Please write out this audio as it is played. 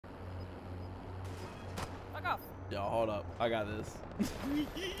Fuck off. Yo, hold up. I got this.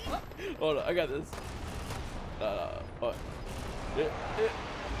 Hold up. I got this. What?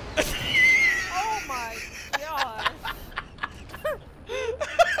 Oh my gosh.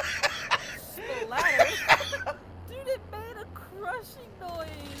 Splatter. Dude, it made a crushing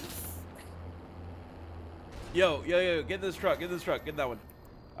noise. Yo, get in this truck. Get in this truck. Get in that one.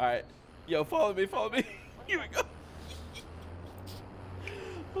 All right. Yo, follow me. Follow me. Here we go.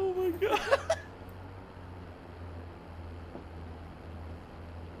 Oh my god.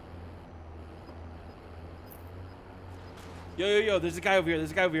 Yo, there's a guy over here.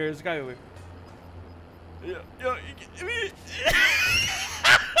 There's a guy over here. There's a guy over here.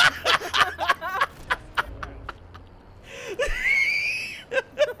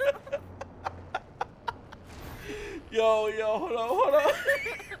 Yo, yo, hold on.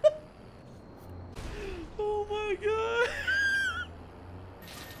 Oh my god.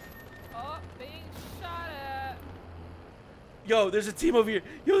 Oh, being shot at. Yo, there's a team over here.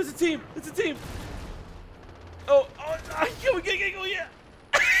 Yo, there's a team. It's a team. Oh, go, yeah.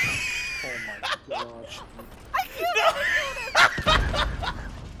 Oh my gosh. I can't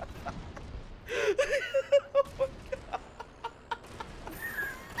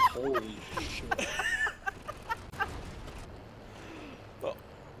Holy shit. Oh.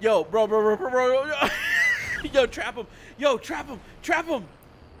 Yo, bro. Yo, trap him. Yo, trap him.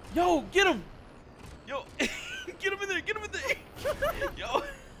 Yo, get him. Yo, get him in there. Yo.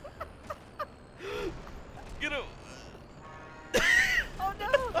 Get him. Oh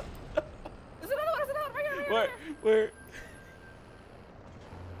no. There's another one. Right here. Where?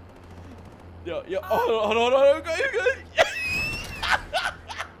 Yo. Oh, hold on. Go.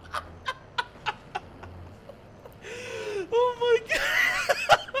 Oh my god.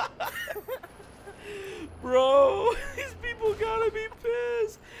 Bro, these people gotta be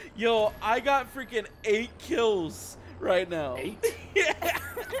pissed. Yo, I got freaking 8 kills right now. 8? Yeah.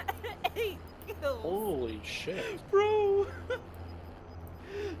 8 kills. Holy shit. Bro.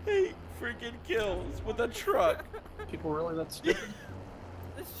 8 freaking kills with a truck. People really that stupid?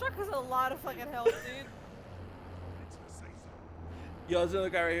 This truck has a lot of fucking health, dude. Yo, there's another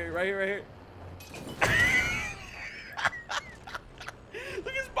guy right here. Look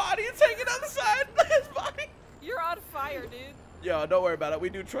at his body, it's hanging on the side. Look at his body. You're on fire, dude. Yo, don't worry about it. We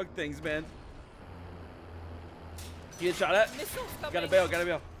do truck things, man. You get shot at? Missiles coming. Gotta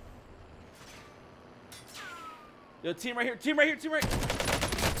bail. Yo, team right here.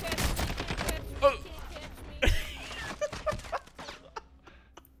 Oh.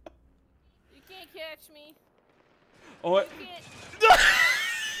 You can't catch me. Oh, what? You can't. Dude,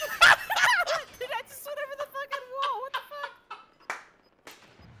 I just went over the fucking wall. What the fuck?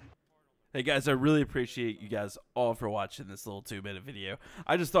 Hey guys, I really appreciate you guys all for watching this little 2-minute video.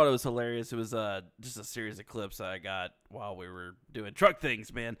 I just thought it was hilarious. It was just a series of clips that I got while we were doing truck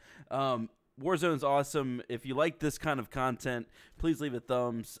things, man. Warzone's awesome. If you like this kind of content, please leave a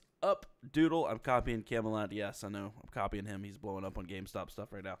thumbs up. Doodle, I'm copying Camelot. Yes, I know. I'm copying him. He's blowing up on GameStop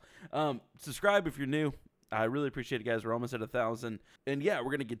stuff right now. Subscribe if you're new. I really appreciate it, guys. We're almost at 1,000. And yeah, we're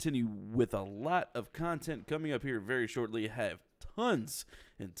going to continue with a lot of content coming up here very shortly. I have tons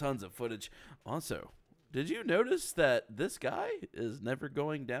and tons of footage. Also, did you notice that this guy is never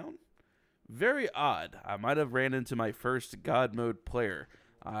going down? Very odd. I might have ran into my first God mode player.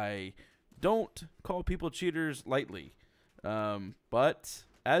 I don't call people cheaters lightly. But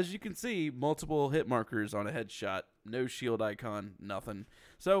as you can see, multiple hit markers on a headshot. No shield icon, nothing.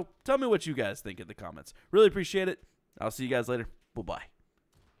 So tell me what you guys think in the comments. Really appreciate it. I'll see you guys later. Bye-bye.